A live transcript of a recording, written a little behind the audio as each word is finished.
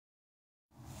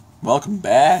Welcome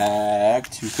back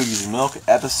to Cookies and Milk,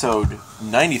 episode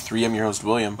 93. I'm your host,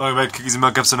 William. Welcome back to Cookies and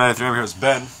Milk, episode 93. I'm your host,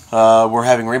 Ben. We're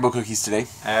having rainbow cookies today.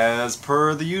 As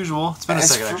per the usual. It's been a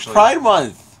second, actually. Pride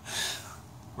Month.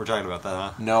 We're talking about that,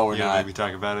 huh? No, we're not. Make me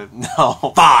talk about it?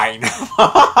 No. Fine.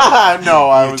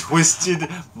 No, You twisted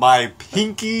my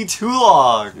pinky too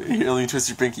long. Here, let me twist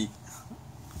your pinky.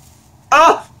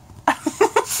 Ah!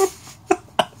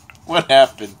 What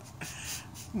happened?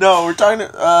 No, we're talking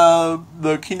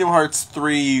the Kingdom Hearts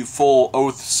 3 full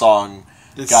Oath song.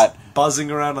 It's got buzzing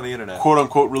around on the internet. quote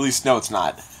unquote released. No, it's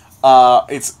not.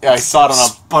 I saw it on a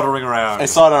sputtering around. I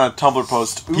saw it on a Tumblr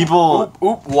post. Oop, People,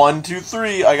 oop, 1, 2,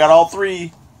 3. I got all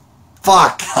 3.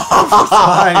 fuck.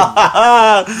 Fine.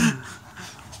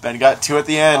 Ben got 2 at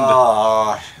the end.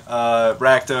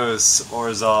 Rakdos,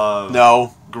 Orzhov.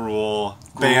 No. Gruul.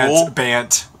 Gruul?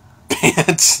 Bant.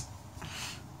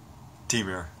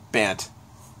 Timur. Bant.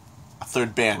 A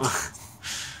third Bant.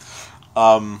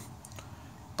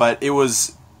 But it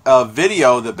was a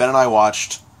video that Ben and I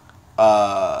watched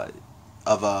of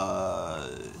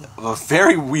a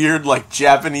very weird, like,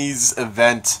 Japanese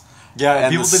event. Yeah,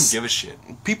 and people the didn't give a shit.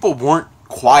 People weren't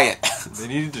quiet. They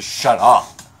needed to shut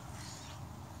up.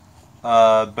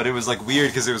 But it was, like, weird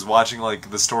because it was watching, like,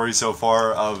 the story so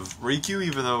far of Riku,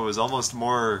 even though it was almost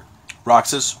more...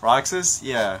 Roxas?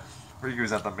 Yeah.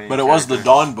 Riku's not the main But it was the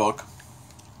Dawn book.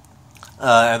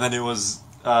 And then it was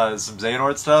some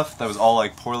Xehanort stuff that was all,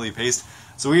 like, poorly paced.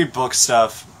 So weird book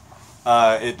stuff.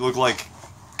 It looked like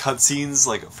cutscenes,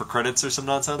 like, for credits or some It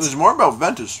nonsense. was more about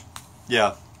Ventus.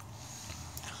 Yeah.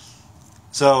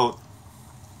 So,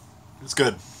 it was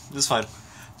good. It was fine.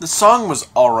 The song was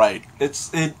alright.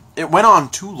 It went on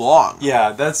too long.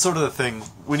 Yeah, that's sort of the thing.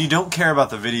 When you don't care about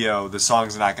the video, the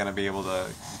song's not going to be able to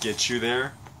get you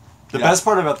there. The best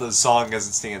part about the song as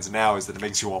it stands now is that it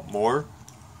makes you want more.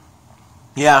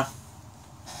 Yeah.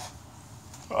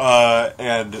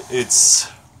 And it's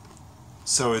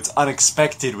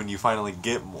unexpected when you finally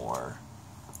get more.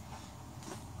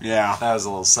 Yeah. That was a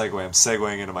little segue. I'm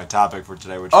segueing into my topic for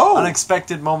today, which is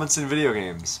unexpected moments in video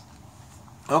games.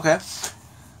 Okay.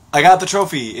 I got the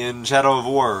trophy in Shadow of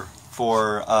War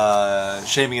for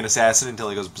shaming an assassin until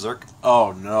he goes berserk.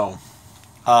 Oh, no.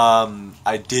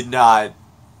 I did not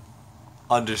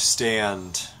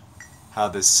understand how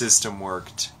this system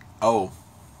worked. Oh.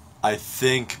 I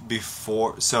think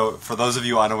so for those of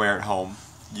you unaware at home,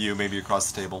 you maybe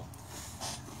across the table,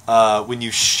 when you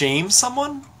shame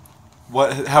someone,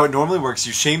 how it normally works,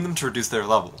 you shame them to reduce their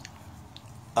level.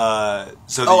 I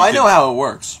know how it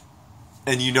works.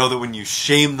 And you know that when you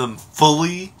shame them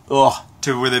fully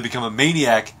to where they become a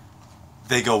maniac,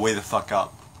 they go way the fuck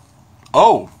up.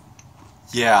 Oh.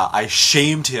 Yeah, I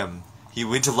shamed him. He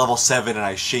went to level 7 and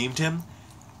I shamed him,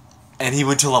 and he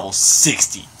went to level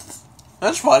 60.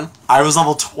 That's fun. I'm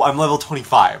level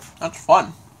 25. That's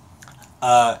fun.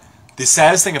 The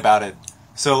saddest thing about it,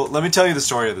 so let me tell you the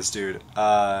story of this dude.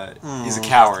 He's a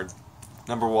coward,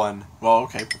 number one. Well,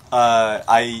 okay.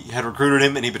 I had recruited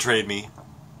him and he betrayed me.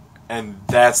 And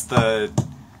that's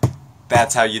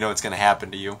how you know it's going to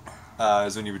happen to you,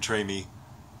 is when you betray me.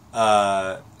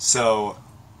 But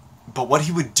what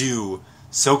he would do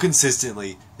so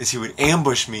consistently is he would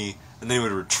ambush me and then he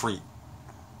would retreat.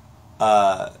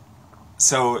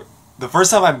 So the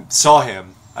first time I saw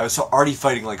him, I was already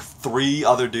fighting like 3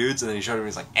 other dudes, and then he showed me,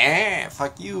 he's like,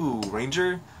 fuck you,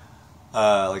 Ranger.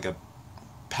 Like a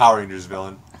Power Rangers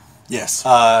villain. Yes.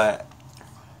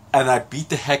 And I beat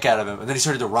the heck out of him, and then he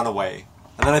started to run away.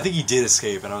 And then I think he did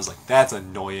escape, and I was like, that's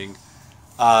annoying.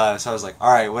 So I was like,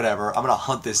 alright, whatever, I'm gonna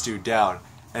hunt this dude down.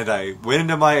 And I went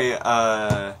into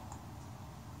my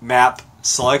map,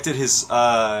 selected his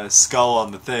skull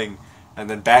on the thing, and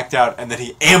then backed out, and then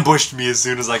he ambushed me as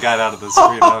soon as I got out of the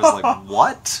screen. And I was like,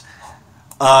 what?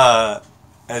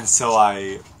 And so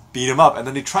I beat him up, and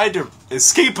then he tried to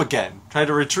escape again, tried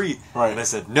to retreat. Right. And I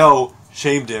said, no,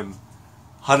 shamed him,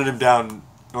 hunted him down.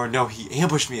 Or no, he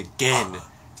ambushed me again.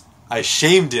 I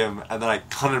shamed him, and then I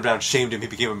hunted him down, shamed him, he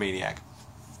became a maniac.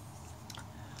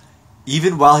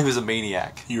 Even while he was a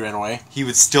maniac... He ran away? He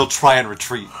would still try and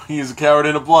retreat. He is a coward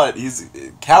in his blood. He's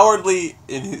cowardly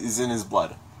is in his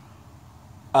blood.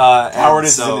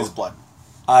 Cowardice is in his blood.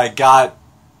 I got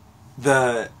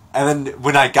the... And then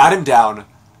when I got him down...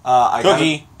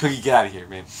 Cookie, get out of here,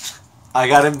 man. I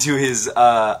got him to his...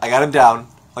 I got him down.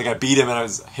 Like, I beat him, and I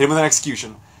hit him with an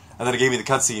execution. And then it gave me the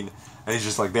cutscene, and he's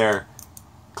just like there,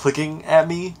 clicking at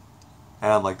me,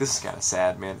 and I'm like, this is kind of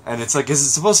sad, man. And it's like, it's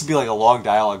supposed to be like a long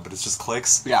dialogue, but it's just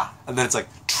clicks. Yeah. And then it's like,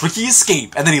 tricky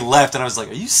escape, and then he left, and I was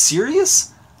like, are you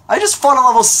serious? I just fought a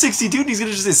level 60 dude, and he's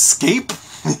gonna just escape?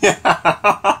 Yeah.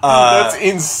 That's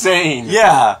insane.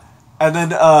 Yeah. And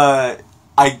then I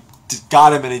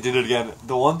got him and he did it again.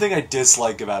 The one thing I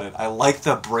dislike about it, I like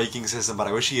the braking system, but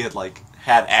I wish he had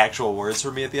had actual words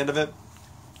for me at the end of it.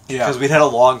 Yeah. Because we'd had a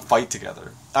long fight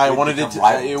together. I wanted it to...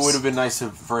 It would have been nice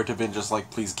for it to have been just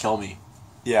like, please kill me.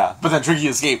 Yeah. But then Tricky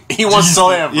escaped. He wants to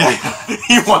live. Yeah.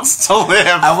 He wants to live.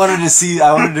 I wanted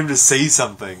him to say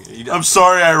something. I'm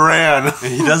sorry I ran.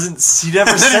 He doesn't... He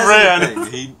never says anything.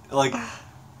 He,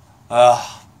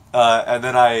 and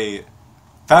then I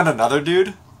found another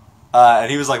dude,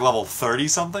 and he was like level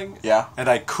 30-something. Yeah. And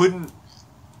I couldn't...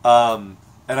 and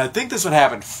I think this one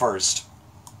happened first.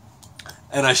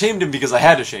 And I shamed him because I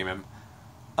had to shame him.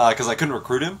 Because I couldn't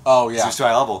recruit him. Oh, yeah. So he was too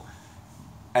high level.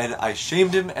 And I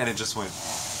shamed him, and it just went...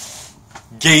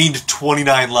 Gained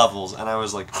 29 levels. And I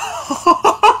was like...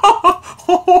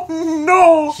 Oh,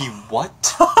 no! He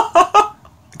what?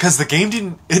 Because the game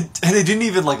didn't... It didn't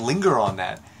even, linger on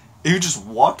that. It just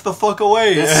walked the fuck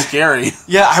away. It's scary.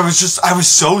 Yeah, I was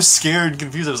so scared and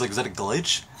confused. I was like, is that a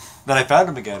glitch? Then I found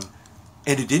him again.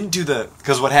 And it didn't do the...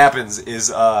 Because what happens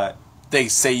is... They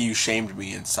say you shamed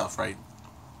me and stuff, right?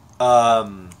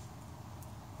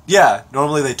 Yeah,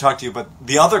 normally they talk to you, but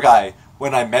the other guy,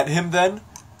 when I met him then,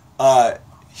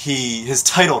 his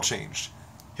title changed.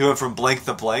 He went from Blank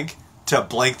the Blank to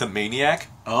Blank the Maniac.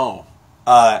 Oh.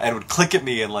 And would click at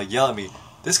me and, yell at me.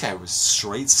 This guy was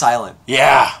straight silent.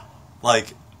 Yeah.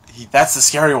 That's the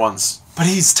scary ones. But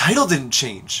his title didn't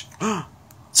change.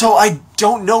 So I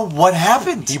don't know what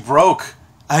happened. He broke.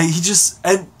 And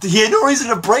he had no reason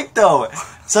to break, though.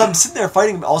 So I'm sitting there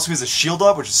fighting him. Also, he has a shield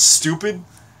up, which is stupid.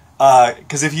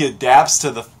 Because if he adapts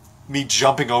to me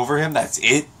jumping over him, that's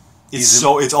it. It's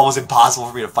almost impossible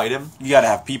for me to fight him. You gotta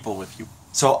have people with you.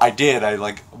 So I did. I,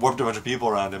 warped a bunch of people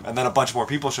around him. And then a bunch more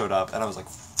people showed up. And I was like,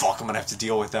 fuck, I'm gonna have to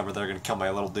deal with them or they're gonna kill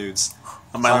my little dudes.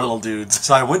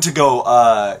 So I went to go,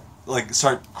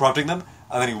 start corrupting them.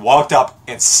 And then he walked up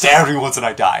and stabbed me once and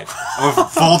I died. I went from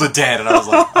full to dead and I was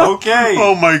like, okay.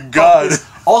 Oh my god.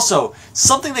 Also,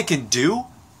 something they can do,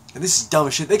 and this is dumb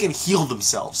as shit, they can heal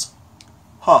themselves.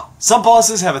 Huh. Some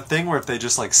bosses have a thing where if they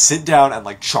just sit down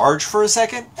and charge for a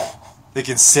second, they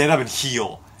can stand up and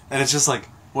heal. And it's just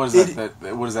what is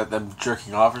that? What is that? Them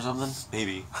jerking off or something?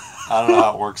 Maybe. I don't know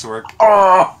how it works.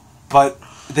 But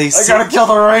I gotta kill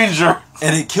the ranger.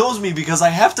 And it kills me because I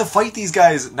have to fight these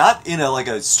guys not in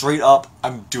a straight up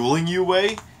I'm dueling you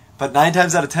way, but 9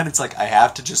 times out of 10 it's I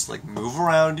have to just move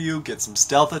around you, get some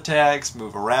stealth attacks,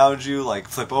 move around you,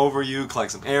 flip over you,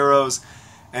 collect some arrows.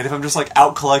 And if I'm just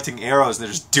out collecting arrows and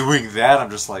they're just doing that, I'm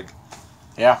just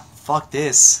yeah, fuck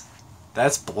this.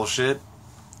 That's bullshit.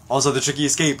 Also, the tricky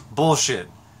escape, bullshit.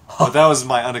 But that was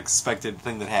my unexpected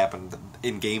thing that happened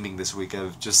in gaming this week.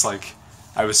 Of just I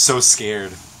was so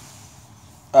scared.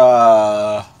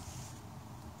 So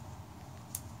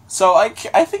I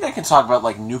think I can talk about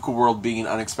Nuka World being an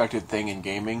unexpected thing in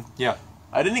gaming. Yeah.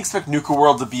 I didn't expect Nuka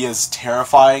World to be as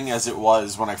terrifying as it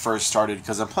was when I first started,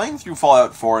 because I'm playing through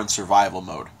Fallout 4 in survival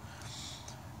mode,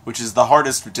 which is the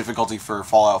hardest difficulty for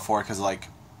Fallout 4, because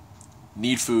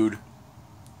need food,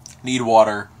 need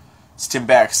water,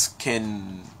 Stimbaks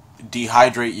can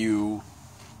dehydrate you,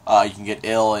 you can get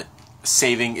ill,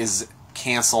 saving is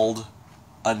cancelled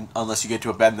unless you get to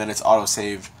a bed and then it's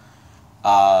auto-saved.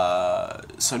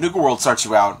 So Nuka World starts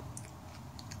you out.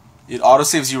 It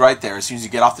auto-saves you right there as soon as you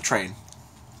get off the train.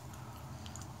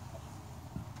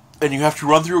 And you have to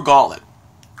run through a gauntlet.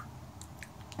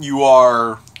 You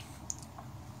are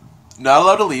not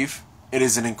allowed to leave. It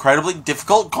is an incredibly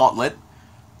difficult gauntlet,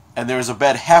 and there is a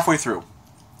bed halfway through.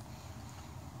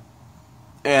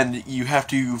 And you have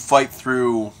to fight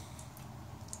through...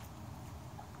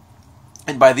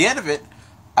 And by the end of it,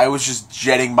 I was just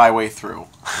jetting my way through.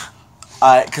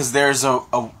 Because there's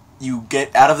you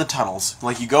get out of the tunnels.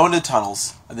 You go into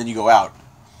tunnels, and then you go out.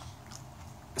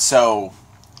 So...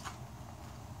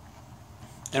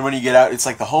 And when you get out, it's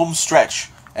the home stretch.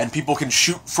 And people can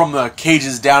shoot from the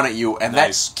cages down at you, and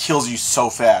nice. That kills you so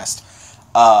fast.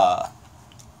 And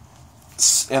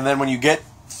then when you get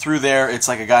through there, it's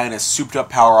a guy in a souped-up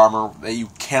power armor that you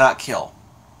cannot kill.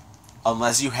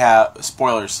 Unless you have...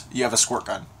 Spoilers. You have a squirt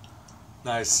gun.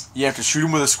 Nice. You have to shoot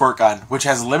him with a squirt gun, which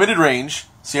has limited range,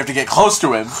 so you have to get close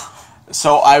to him.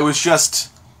 So I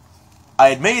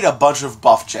had made a bunch of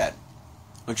buff jet,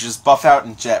 which is buff out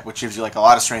and jet, which gives you a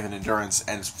lot of strength and endurance,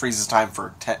 and freezes time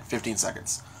for 15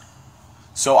 seconds.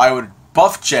 So I would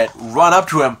buff jet, run up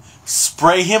to him,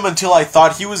 spray him until I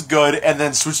thought he was good, and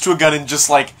then switch to a gun and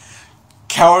just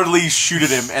cowardly shoot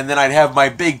at him. And then I'd have my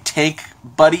big tank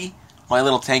buddy, my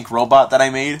little tank robot that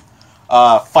I made,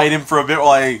 fight him for a bit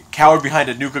while I cowered behind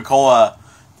a Nuka-Cola,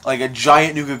 a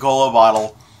giant Nuka-Cola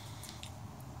bottle.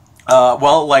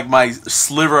 Well, like my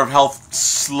sliver of health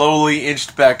slowly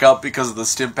inched back up because of the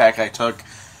stim pack I took,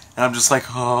 and I'm just like,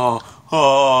 oh,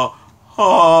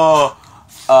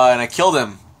 and I killed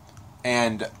him,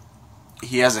 and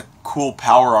he has a cool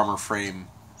power armor frame.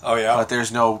 Oh yeah, but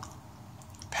there's no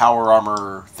power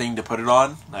armor thing to put it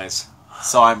on. Nice.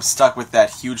 So I'm stuck with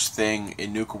that huge thing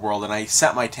in Nuka World, and I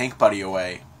sent my tank buddy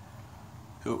away,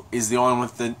 who is the only one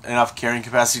with enough carrying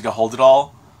capacity to hold it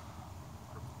all.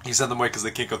 You sent them away because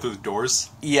they can't go through the doors?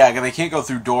 Yeah, they can't go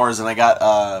through doors, and I got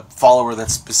a follower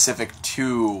that's specific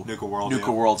to Nuka World.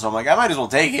 World, so I'm like, I might as well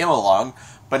take him along.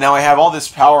 But now I have all this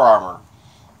power armor,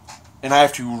 and I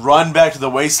have to run back to the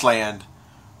wasteland,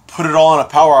 put it all on a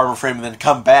power armor frame, and then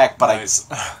come back, but nice.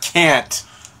 I can't,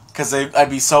 because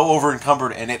I'd be so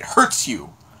over-encumbered, and it hurts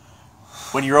you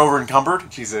when you're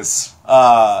over-encumbered. Jesus.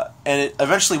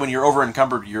 Eventually when you're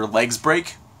over-encumbered, your legs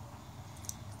break.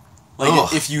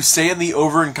 Like, if you stay in the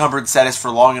over-encumbered status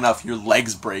for long enough, your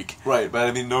legs break. Right, but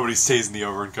I mean, nobody stays in the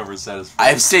over-encumbered status.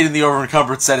 I've stayed in the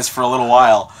over-encumbered status for a little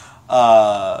while.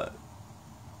 But,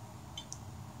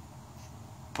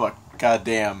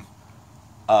 goddamn.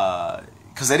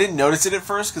 Because I didn't notice it at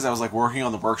first, because I was, like, working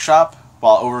on the workshop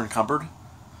while over-encumbered.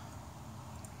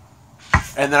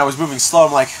 And then I was moving slow.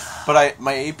 I'm like, but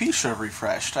my AP should have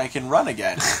refreshed. I can run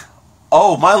again.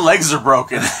 Oh, my legs are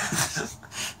broken.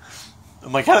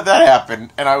 I'm like, how did that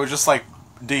happen? And I was just like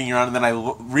digging around, and then I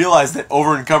realized that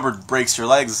over-encumbered breaks your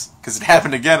legs, because it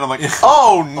happened again. I'm like,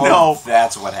 oh no. Oh,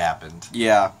 that's what happened.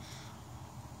 Yeah.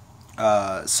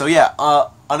 So yeah,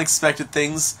 unexpected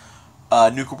things.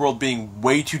 Nuka World being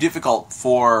way too difficult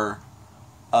for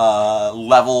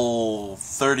level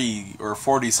 30 or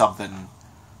 40 something.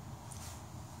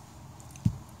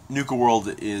 Nuka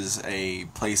World is a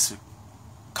place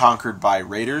conquered by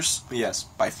raiders. Yes.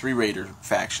 By 3 raider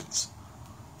factions.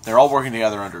 They're all working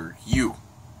together under you.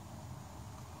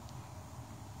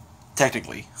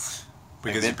 Technically.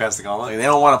 Because you passed the gauntlet? They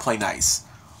don't want to play nice.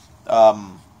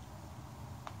 And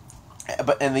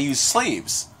they use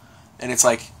slaves. And it's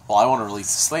like, well, I want to release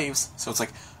the slaves. So it's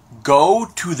like, go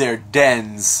to their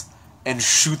dens and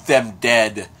shoot them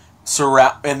dead.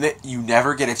 And you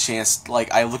never get a chance.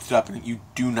 Like, I looked it up, and you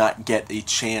do not get a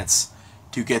chance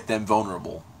to get them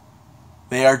vulnerable.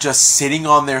 They are just sitting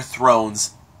on their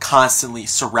thrones, constantly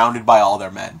surrounded by all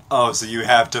their men. Oh, so you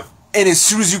have to... And as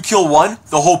soon as you kill one,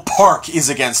 the whole park is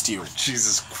against you.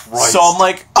 Jesus Christ. So I'm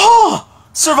like, oh,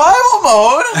 survival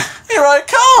mode? Here I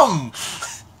come.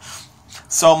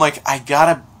 So I'm like, I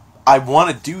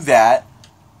want to do that.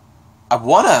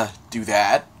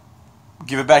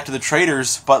 Give it back to the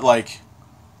traders, but like,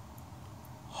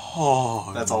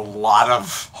 oh. That's a lot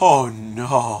of... Oh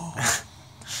no.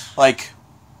 Like,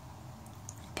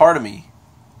 part of me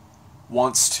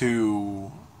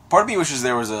wishes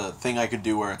there was a thing I could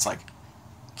do where it's like,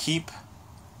 keep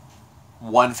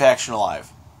one faction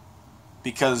alive.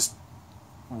 Because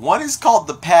one is called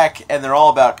the Pack, and they're all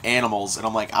about animals, and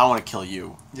I'm like, I want to kill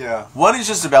you. Yeah. One is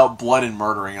just about blood and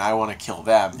murdering, and I want to kill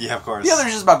them. Yeah, of course. The other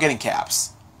is just about getting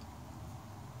caps.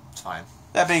 It's fine.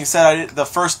 That being said, the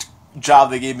first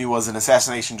job they gave me was an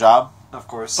assassination job. Of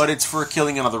course. But it's for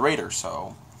killing another raider,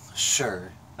 so...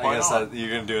 Sure. I Why guess not? that you're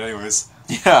going to do it anyways.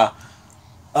 Yeah.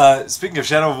 Speaking of,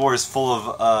 Shadow of War is full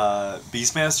of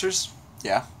Beastmasters.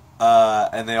 Yeah.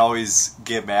 And they always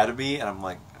get mad at me, and I'm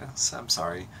like, I'm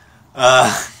sorry.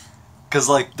 Because,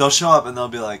 like, they'll show up and they'll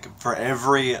be like, for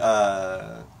every,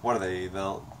 what are they?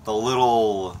 The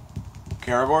little...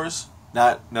 Caragors?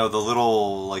 The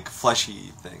little, like,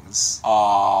 fleshy things.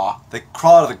 Aww. They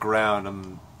crawl out of the ground.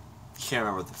 Can't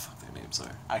remember what the fuck their names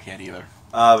are. I can't either.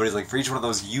 But he's like, for each one of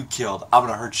those you killed, I'm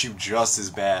gonna hurt you just as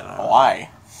bad. Why?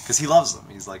 Because he loves them.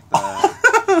 He's like,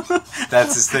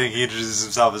 that's his thing. He introduces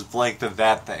himself as blank to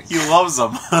that thing. He loves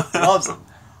them. He loves them.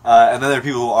 And then there are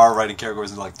people who are writing Caragors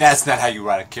and they're like, that's not how you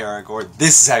write a Caragor.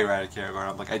 This is how you write a Caragor. And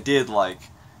I'm like, I did, like,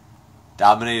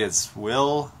 dominate its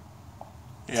will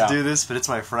to do this, but it's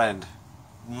my friend.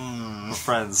 We're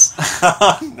friends.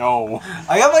 No.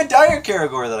 I got my Dire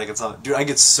Caragor that I can summon. Dude, I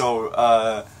get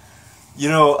so,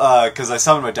 because I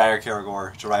summoned my Dire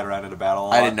Caragor to ride around in a battle a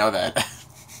lot. I didn't know that.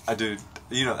 I do.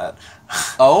 You know that.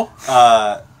 Oh?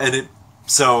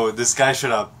 So this guy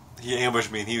showed up, he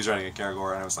ambushed me, and he was riding a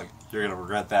Caragor, and I was like, you're gonna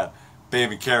regret that.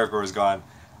 Bam, and Caragor is gone.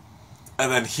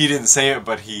 And then he didn't say it,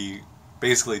 but he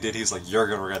basically did. He was like, you're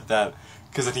gonna regret that.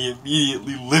 Because then he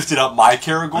immediately lifted up my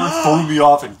Caragor, threw me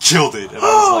off, and killed it. And I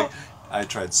was like,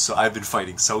 I've been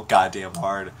fighting so goddamn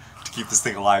hard to keep this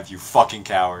thing alive, you fucking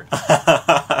coward.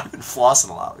 I've been flossing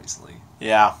a lot recently.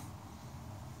 Yeah.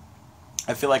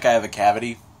 I feel like I have a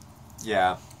cavity.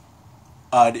 Yeah.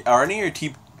 Are any of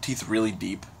your teeth really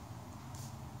deep?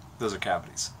 Those are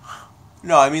cavities.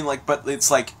 No, I mean, like, but it's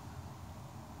like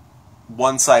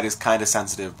one side is kind of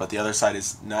sensitive, but the other side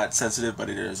is not sensitive, but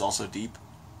it is also deep.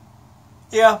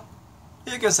 Yeah.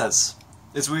 I guess it's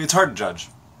hard to judge.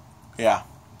 Yeah.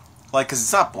 Like, because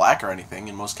it's not black or anything,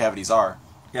 and most cavities are.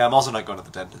 Yeah, I'm also not going to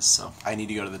the dentist, so. I need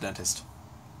to go to the dentist.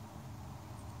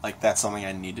 Like, that's something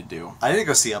I need to do. I need to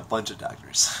go see a bunch of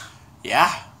doctors.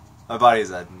 Yeah? My body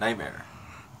is a nightmare.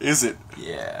 Is it?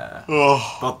 Yeah.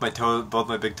 Oh. Both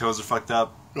my big toes are fucked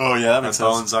up. Oh, yeah, that My makes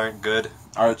bones sense. aren't good.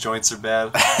 Our joints are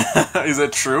bad. Is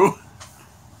that true?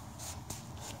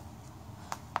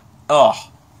 Oh.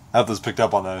 I have those picked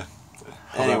up on the...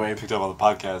 Anyway. Picked up on the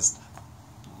podcast.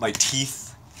 My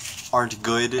teeth aren't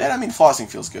good. And I mean, flossing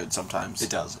feels good sometimes. It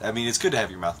does. I mean, it's good to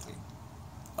have your mouth clean.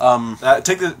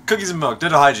 Take the cookies and milk.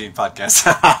 Dental hygiene podcast.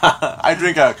 I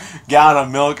drink a gallon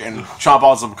of milk and chomp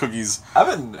on some cookies. I've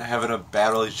been having a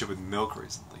bad relationship with milk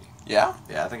recently. Yeah?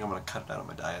 Yeah, I think I'm going to cut it out of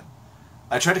my diet.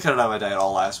 I tried to cut it out of my diet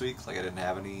all last week. Like, I didn't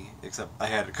have any, except I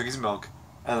had cookies and milk.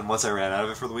 And then once I ran out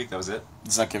of it for the week, that was it.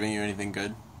 It's not giving you anything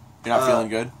good? You're not feeling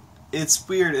good? It's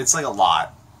weird. It's like a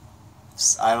lot.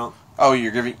 I don't... Oh,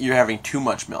 you're having too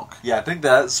much milk. Yeah, I think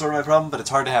that's sort of my problem, but it's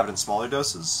hard to have it in smaller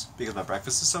doses because my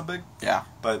breakfast is so big. Yeah.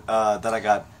 But then I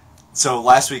got... So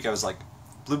last week I was like,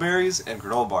 blueberries and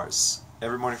granola bars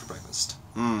every morning for breakfast.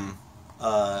 Mm.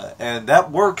 And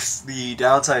that works. The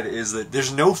downside is that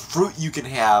there's no fruit you can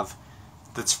have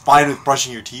that's fine with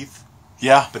brushing your teeth.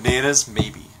 Yeah. Bananas,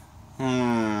 maybe.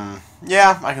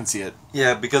 Yeah, I can see it.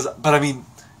 Yeah, but I mean,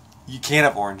 you can't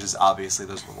have oranges, obviously.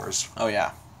 Those are the worst. Oh,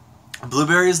 yeah.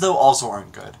 Blueberries, though, also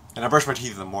aren't good. And I brush my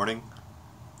teeth in the morning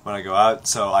when I go out,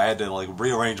 so I had to, like,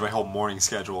 rearrange my whole morning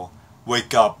schedule.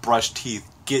 Wake up, brush teeth,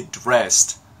 get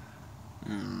dressed.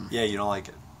 Yeah, you don't like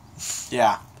it.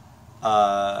 Yeah.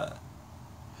 I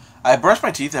brush my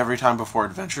teeth every time before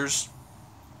adventures.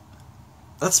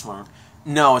 That's smart.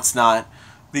 No, it's not.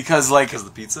 Because, like... Because of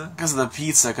the pizza? Because of the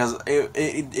pizza. Because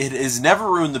it has never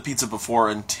ruined the pizza before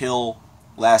until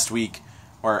last week,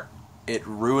 where it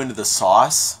ruined the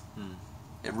sauce.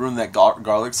 It ruined that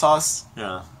garlic sauce.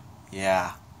 Yeah.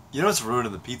 Yeah. You know what's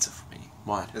ruining the pizza for me?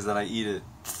 What? Is that I eat it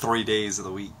 3 days of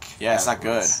the week. Yeah, it's not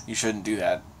good. afterwards. You shouldn't do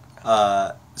that.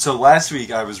 So last week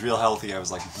I was real healthy. I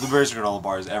was like blueberries and granola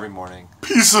bars every morning.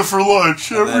 Pizza for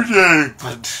lunch every day.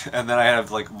 And then I have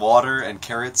like water and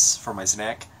carrots for my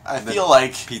snack. I feel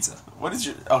like... Pizza. What is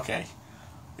your... Okay.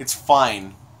 It's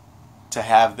fine to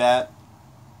have that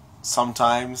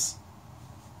sometimes.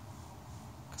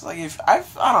 Because, like, if... I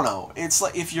don't know. It's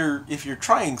like if you're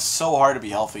trying so hard to be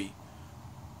healthy...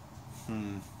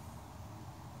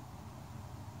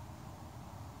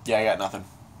 Yeah, I got nothing.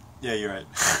 Yeah, you're right.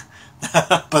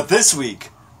 But this week,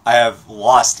 I have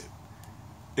lost it.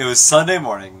 It was Sunday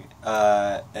morning.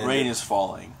 And Rain is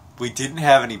falling. we didn't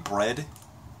have any bread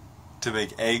to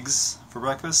make eggs for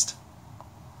breakfast.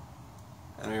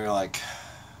 And we were like,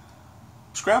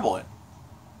 Scramble it.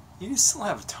 you still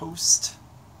have toast?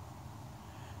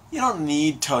 You don't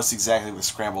need toast exactly with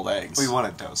scrambled eggs. We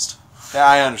wanted toast. Yeah,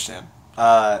 I understand.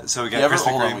 So we got Krispy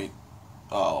hold on, Kreme. wait.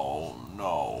 Oh,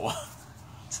 no.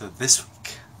 So this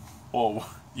week, Oh,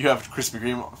 you have Krispy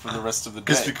Kreme for the rest of the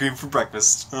day. Krispy Kreme for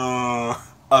breakfast. A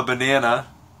banana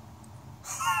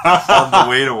on the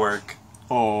way to work.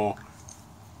 Oh.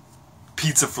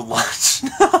 Pizza for lunch.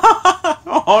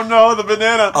 Oh no, the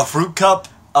banana. A fruit cup,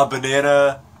 a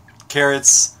banana,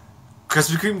 carrots,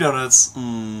 Krispy Kreme donuts,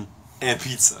 and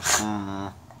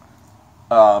pizza.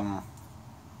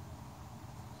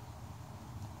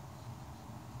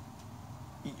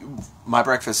 My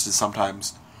breakfast is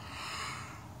sometimes...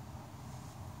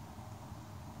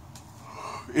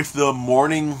 If the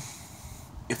morning...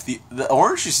 If the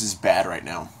orange juice is bad right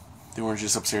now. The orange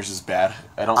juice upstairs is bad.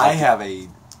 I have a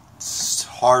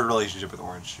hard relationship with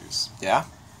orange juice. Yeah?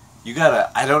 You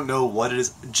gotta... I don't know what it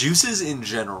is. Juices in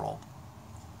general,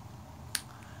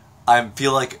 I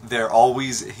feel like they're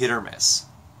always hit or miss.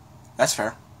 That's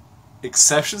fair.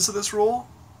 Exceptions to this rule,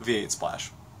 V8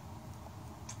 Splash.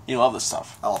 You love this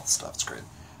stuff. I love the stuff. It's great.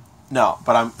 No,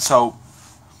 but So...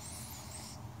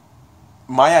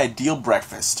 My ideal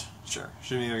breakfast... Sure.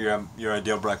 Show me your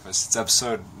ideal breakfast. It's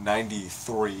episode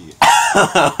 93.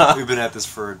 We've been at this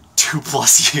for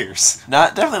 2+ years.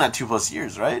 Definitely not 2+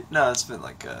 years, right? No, it's been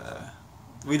like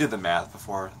we did the math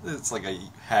before. It's like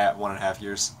 1.5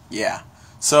 years. Yeah.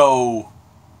 So,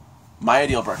 my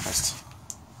ideal breakfast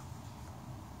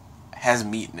has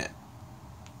meat in it.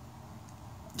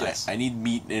 Yes. I need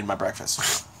meat in my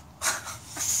breakfast.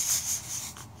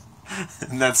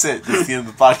 And that's it. That's the end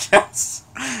of the podcast.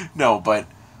 No, but...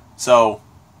 So...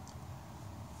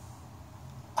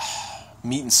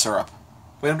 Meat and syrup.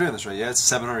 Wait, I'm doing this right. Yeah, it's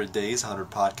 700 days,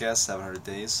 100 podcasts, 700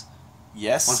 days.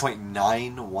 Yes.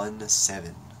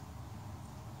 1.917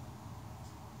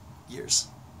 years.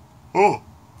 Oh.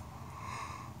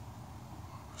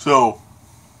 So.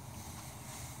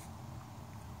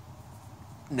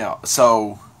 No,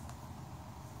 so.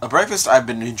 A breakfast I've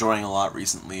been enjoying a lot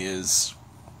recently is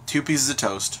 2 pieces of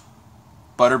toast,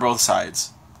 butter both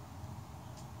sides,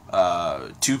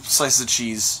 2 slices of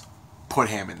cheese, put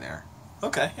ham in there.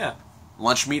 Okay, yeah.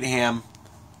 Lunch meat ham,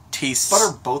 tastes...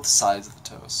 Butter both sides of the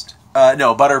toast.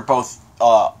 No, butter both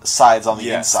sides on the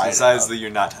inside. The sides that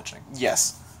you're not touching.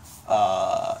 Yes.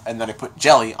 And then I put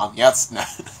jelly on the outside.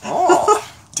 Oh,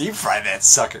 deep fry that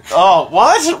sucker. Oh,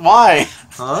 what? Why?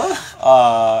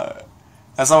 Huh?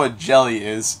 That's not what jelly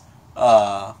is.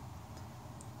 But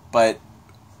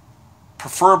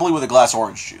preferably with a glass of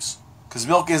orange juice. Because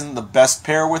milk isn't the best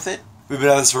pair with it. We've been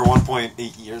at this for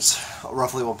 1.8 years.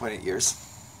 Roughly 1.8 years.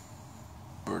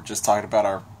 We were just talking about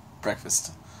our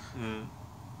breakfast.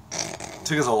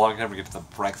 Took us a long time to get to the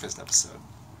breakfast episode.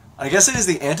 I guess it is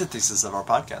the antithesis of our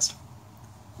podcast.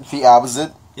 The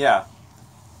opposite? Yeah.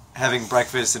 Having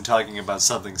breakfast and talking about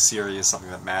something serious,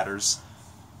 something that matters.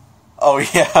 Oh,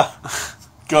 yeah.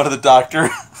 Go to the doctor.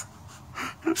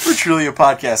 We're truly a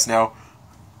podcast now.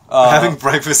 Having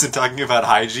breakfast and talking about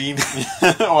hygiene.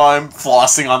 While I'm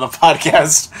flossing on the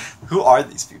podcast. Who are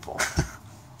these people?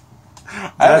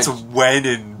 That's Wen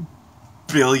and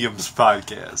Billiam's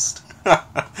podcast.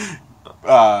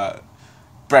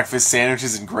 Breakfast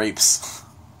sandwiches and grapes.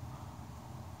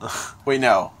 Wait,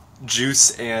 no.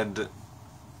 Juice and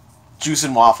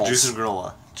waffles. Juice and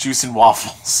granola. Juice and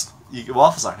waffles.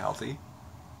 Waffles aren't healthy.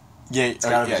 Yeah, it's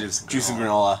gotta be juice and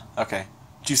granola. Okay.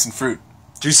 Juice and fruit.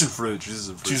 Juice and fruit. Juice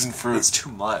and fruit. Juice and fruit. That's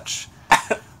too much.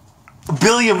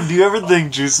 Billiam, do you ever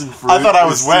think juice and fruit? I thought I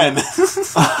was Wen.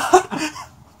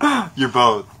 You're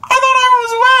both. I thought I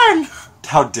was Wen.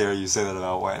 How dare you say that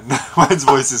about Wen? Wen's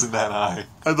voice isn't that high.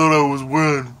 I thought I was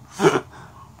Wen.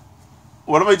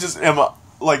 What if I just am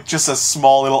just a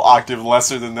small little octave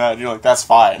lesser than that? And you're like, that's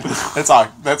fine.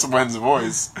 That's Wen's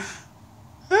voice.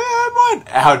 Hey, I'm Wen.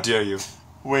 How dare you?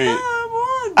 Wait. Hey, I'm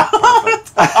Wen.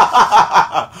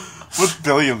 What's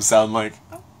Billiam sound like?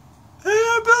 Hey,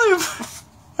 I'm Billiam.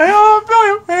 Hey, I'm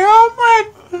Billiam. Hey, I'm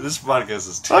Wen. This podcast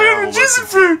is Oh, terrible. juice and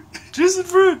fruit. Juice and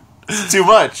fruit. It's too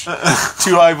much.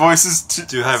 Too high voices.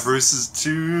 Too high versus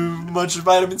too much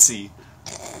vitamin C.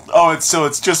 Oh, it's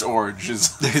just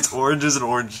oranges. It's oranges and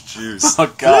orange juice. Oh,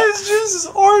 God. Today's juice is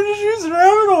orange juice and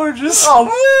having oranges. Oh.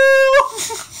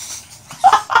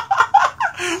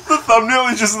 The thumbnail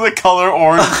is just the color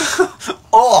orange.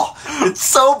 Oh, it's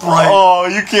so bright. Oh,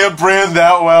 you can't brand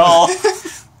that well.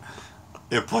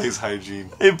 It plays hygiene.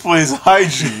 It plays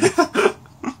hygiene.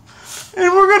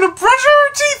 And we're gonna brush our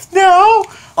teeth now.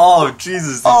 Oh,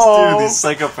 Jesus, these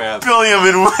psychopaths. Billiam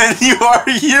and Wen, you are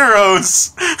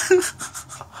heroes.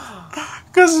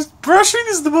 Because brushing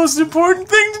is the most important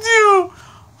thing to do.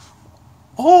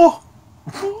 Oh.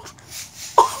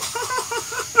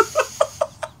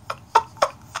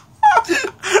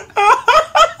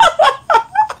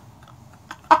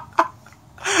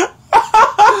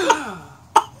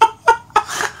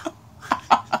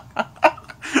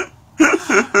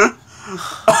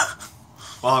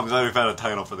 Well, I'm glad we found a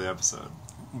title for the episode.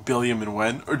 Billiam and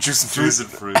Wen, or Juice and Fruit. Juice and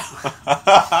Fruit.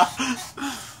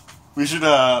 We should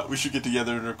get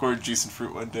together and record Juice and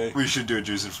Fruit one day. We should do a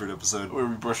Juice and Fruit episode. Where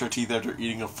we brush our teeth after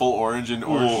eating a full orange and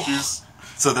orange juice.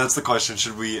 So that's the question.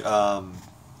 Should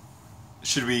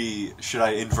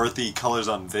I invert the colors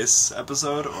on this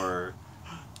episode, or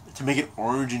to make it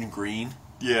orange and green?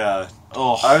 Yeah.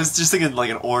 Oh, I was just thinking like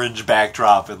an orange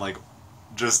backdrop and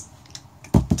just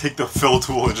take the fill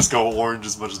tool and just go orange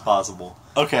as much as possible.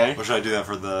 Okay. Or should I do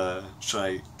that should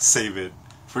I save it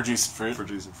for Juice and Fruit? For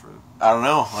Juice and Fruit. I don't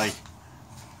know.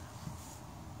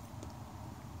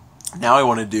 Now I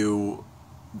want to do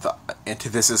the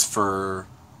antithesis for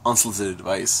unsolicited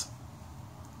advice.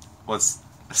 What's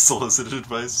solicited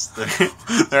advice?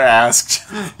 They're asked.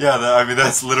 Yeah,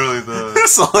 that's literally the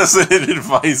solicited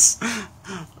advice.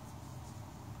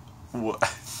 What?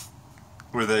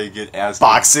 Where they get asked.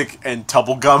 Boxic and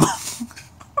Tubble Gum.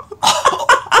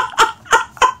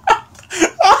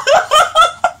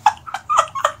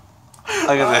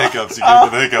 I got the hiccups. You gave me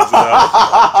the hiccups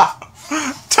now.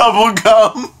 Tubble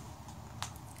Gum.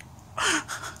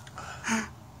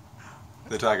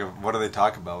 What do they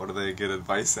talk about? What do they get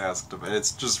advice asked about?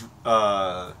 It's just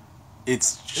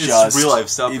it's real life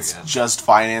stuff. It's again. just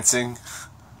financing.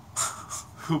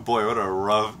 Oh boy, what a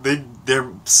rough.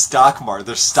 They're stockbrokers.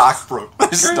 They're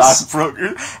stockbrokers.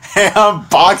 Stockbroker. Hey, I'm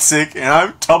Boxic, and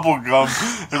I'm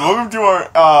Tumblegum, and welcome to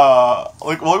our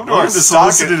welcome to our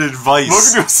solicited advice.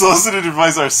 Welcome to Solicited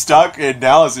Advice, our stock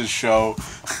analysis show.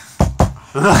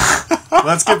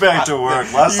 Let's get back to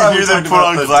work. Last You time hear we them talked put about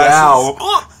on the glasses.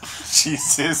 Dow.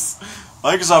 Jesus,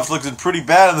 Microsoft looking pretty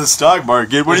bad in the stock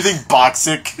market. What do you think,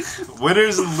 Boxic?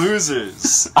 Winners and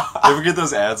losers. You ever get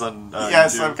those ads on?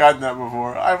 Yes, YouTube? I've gotten that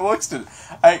before. I've looked at.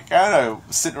 I kind of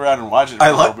sitting around and watching it for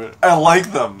a little bit. I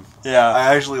like them. Yeah,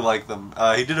 I actually like them.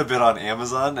 He did a bit on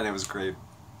Amazon, and it was great.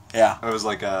 yeah. I was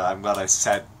like, I'm glad I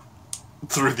sat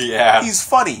through the ad. He's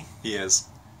funny. He is.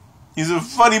 He's a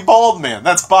funny bald man.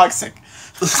 That's Boxic.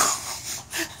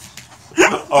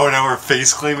 Oh, now we're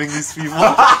face claiming these people.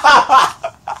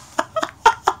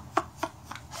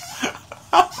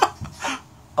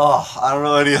 Oh, I don't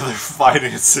know any other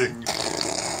financing.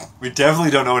 We definitely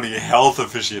don't know any health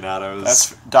aficionados.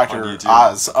 That's on Dr. YouTube.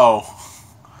 Oz. Oh.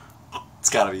 It's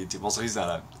gotta be YouTube. Also, he's not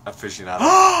an aficionado.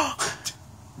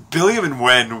 Billiam and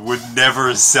Wen would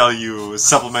never sell you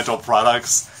supplemental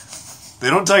products. They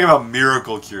don't talk about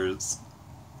miracle cures.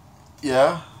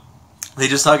 Yeah? They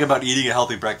just talk about eating a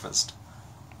healthy breakfast.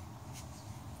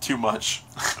 Too much.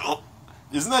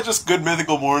 Isn't that just Good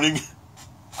Mythical Morning?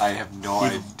 I have no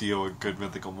idea what Good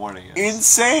Mythical Morning is.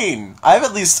 Insane. I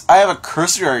have a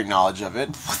cursory knowledge of it.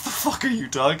 What the fuck are you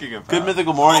talking about? Good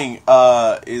Mythical Morning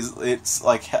it's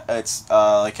like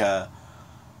a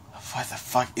what the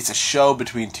fuck? It's a show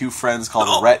between two friends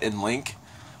called Rhett and Link.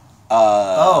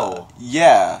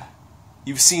 Yeah.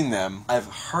 You've seen them. I've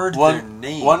heard their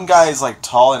names. One guy is like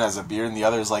tall and has a beard, and the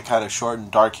other is like kind of short and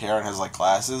dark hair and has like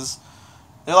glasses.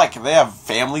 They have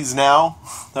families now.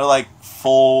 They're like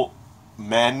full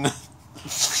men.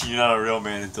 You're not a real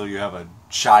man until you have a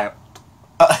child.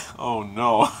 Oh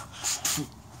no.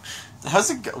 How's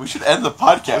it go? We should end the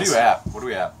podcast. What are you at?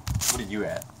 What are you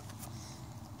at?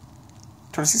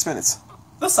 26 minutes.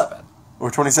 That's not bad.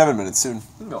 Or 27 minutes soon. It's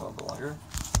gonna be a little bit longer.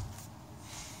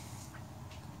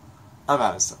 I'm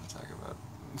out of stuff to talk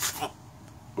about.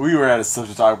 We were out of stuff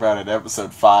to talk about in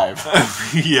episode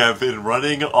 5. We have been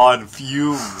running on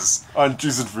fumes On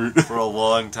Juice and Fruit. for a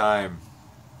long time.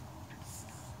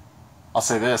 I'll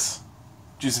say this.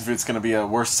 Juice and Fruit's going to be a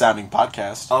worse sounding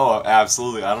podcast. Oh,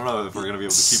 absolutely. I don't know if we're gonna be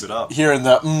able to keep it up. Hearing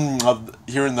the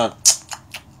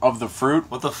of the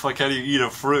fruit. What the fuck? How do you eat a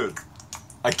fruit?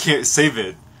 I can't save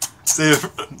it. Save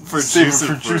it for Save juice it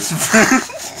for and fruit. Juice and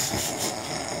Fruit.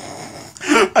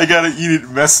 I gotta eat it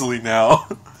messily now.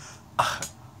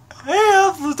 Hey,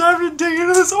 it's time to dig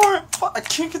into this orange. I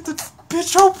can't get the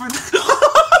bitch open.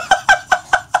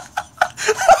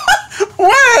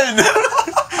 When?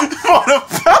 What a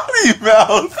pouty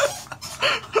mouth!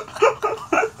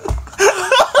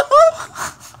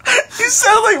 You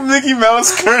sound like Mickey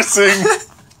Mouse cursing.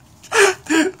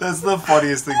 That's the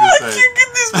funniest thing to I say. can't get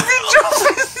this bitch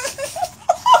open.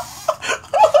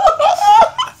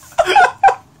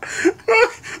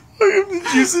 Look at the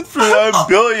Juice and Fruit. I'm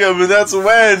Billiam, and that's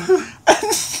when.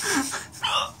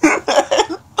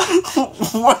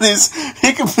 What is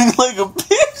hiccuping like a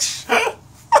bitch?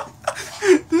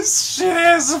 This shit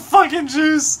has a fucking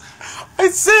juice. I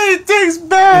say it tastes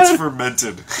bad. It's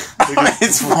fermented.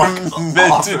 It's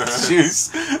fermented juice.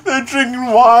 They're drinking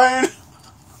wine.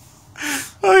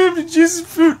 I have the Juice and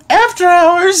Fruit after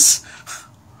hours.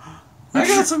 I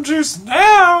got some juice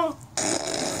now.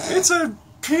 It's a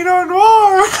Pinot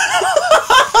Noir.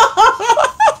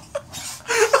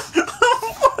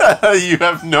 You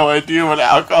have no idea what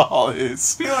alcohol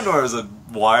is. Pinot Noir is a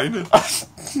wine.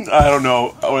 I don't know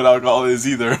what alcohol is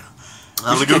either. I'm We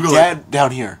gonna should get Google it. Dad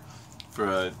down here. For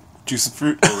a Juice and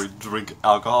Fruit. where we drink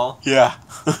alcohol. Yeah.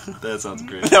 That sounds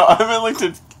great. No, I meant like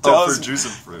to tell Oh, us. for juice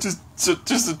and fruit.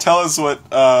 Just to tell us what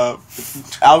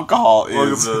alcohol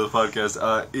Welcome is. to the podcast.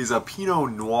 Is a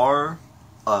Pinot Noir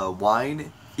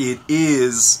wine?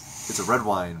 It's a red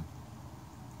wine.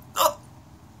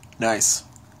 Nice.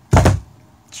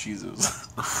 Jesus.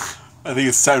 I think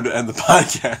it's time to end the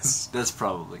podcast. That's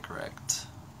probably correct.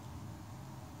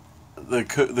 The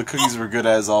cookies were good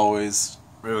as always.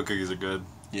 Rainbow cookies are good.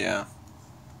 Yeah.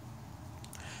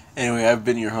 Anyway, I've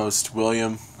been your host,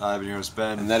 William, I've been your host,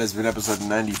 Ben. and that has been episode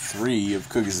 93 of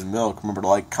Cookies and Milk. Remember to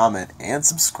like, comment, and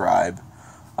subscribe.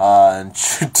 And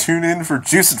tune in for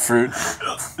Juice and Fruit.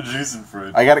 Juice and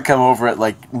fruit. I gotta come over at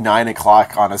like 9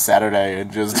 o'clock on a Saturday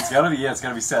and just... It's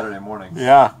gotta be Saturday morning.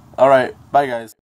 Yeah. Alright. Bye, guys.